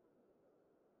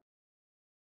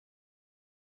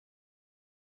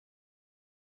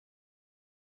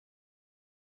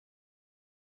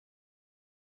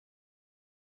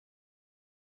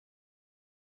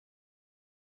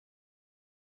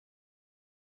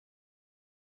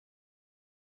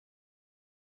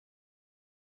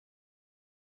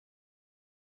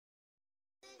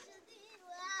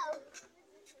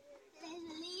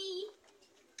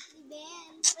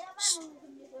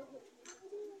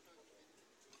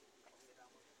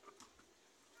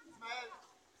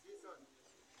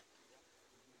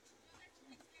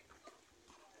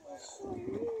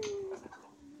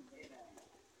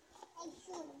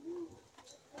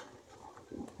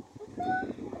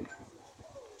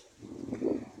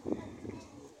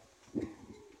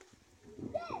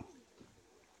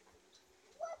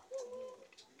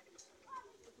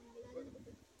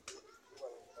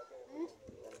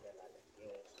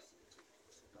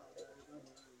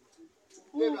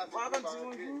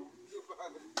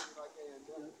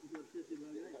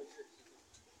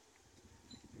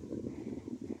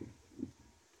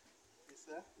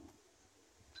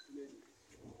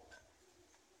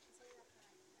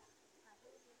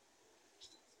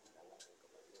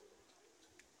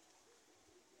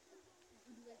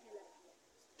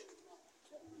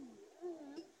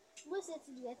 Você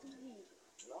tiver tudo.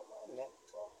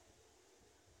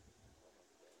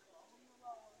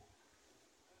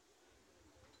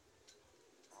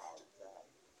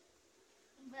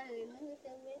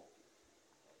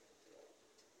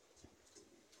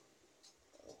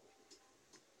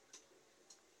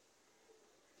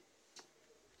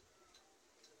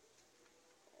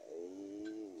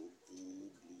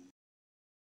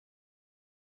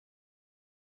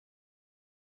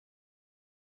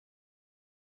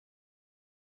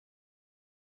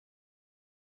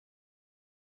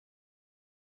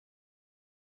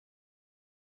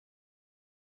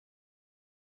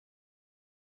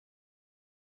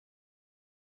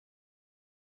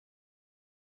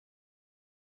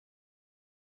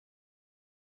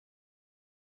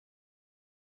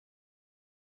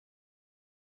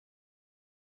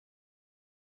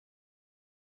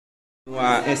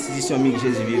 À l'institution Mick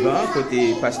Jésus Vivant,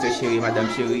 côté pasteur chéri, madame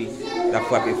chéri, la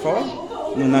frappe est fort.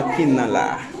 Nous n'avons qu'une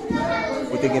là.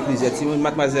 Côté il y a plusieurs timons.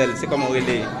 Mademoiselle, c'est comment on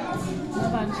relève?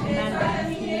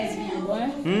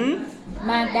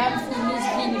 Madame Félix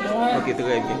Villebois. Ok,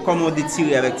 très bien. Comment on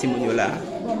détire avec Timonio là?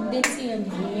 Bon, détire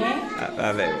bien.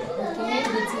 Avec. Ok,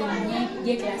 détire bien.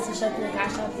 Bien classé, chanter, bien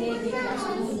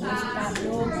classé, bien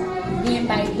tableau, bien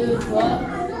bail de voix.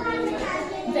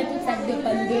 On fait tout ça dépend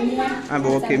de moi. Ah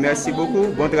bon, ok, merci beaucoup.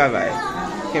 Bon travail.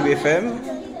 KBFM,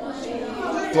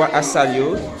 toi à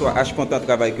Salio, toi à content de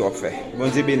travail qu'on fait. Bon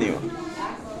Dieu béni.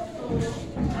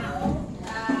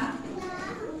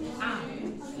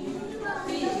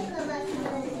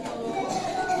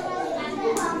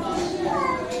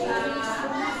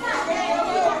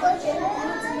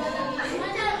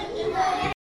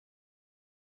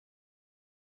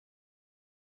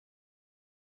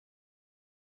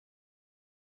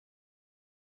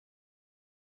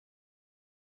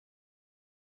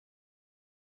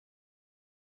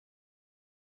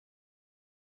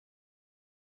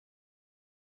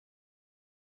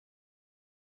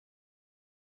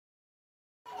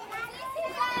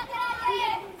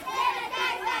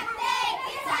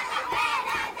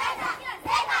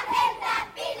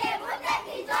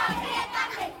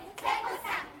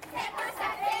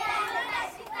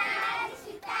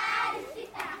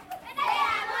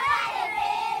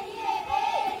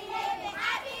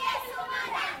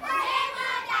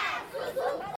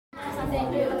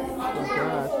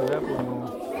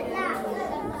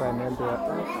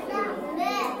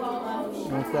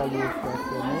 On salue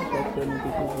personne qui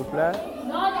est groupe là.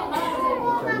 On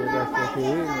salue Pasteur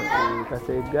Chéri,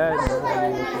 Pasteur Edgar, on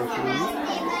salue Pasteur Chéri.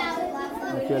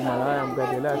 Actuellement là, on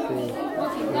regarde là, c'est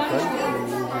l'école,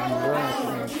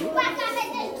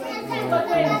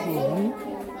 pour nous,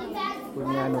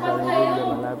 nous allons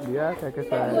regarder la pluie, quelque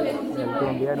chose, elle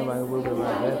tombe bien, nous allons regarder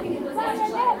la pluie.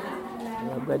 On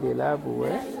va regarder là pour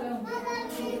voir.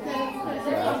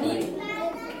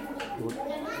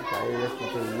 Ça est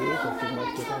responsabilité, parce que moi,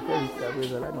 ce qu'on fait jusqu'à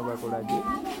présent là, nous va collager.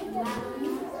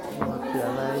 On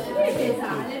travaille,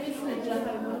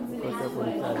 on pour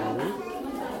le travail.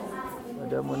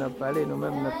 Madame, on a parlé,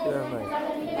 nous-mêmes, notre travail.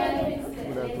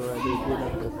 Pour la gloire de Dieu,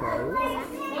 notre travail.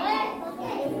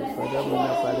 Madame, on a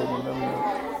parlé, nous-mêmes,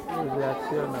 nos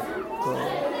actions, pour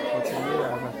continuer à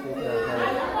avancer le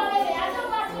travail.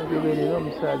 Nous devons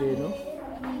nous saluer, nous.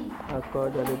 Encore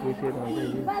dans le péché dans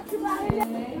Jésus.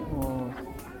 On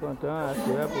content à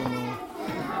cela pour nous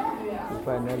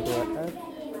panel de la hache.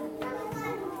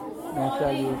 On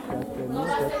salue certains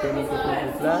qui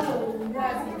sont là.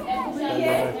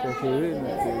 Salut Pasteur Chéri,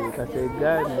 Pasteur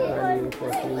Edgar, nous saluons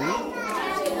Pasteur Chéri.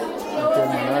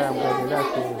 Actuellement là, on va là,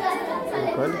 c'est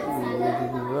l'école, qui est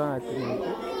vivant à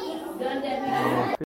Trinité.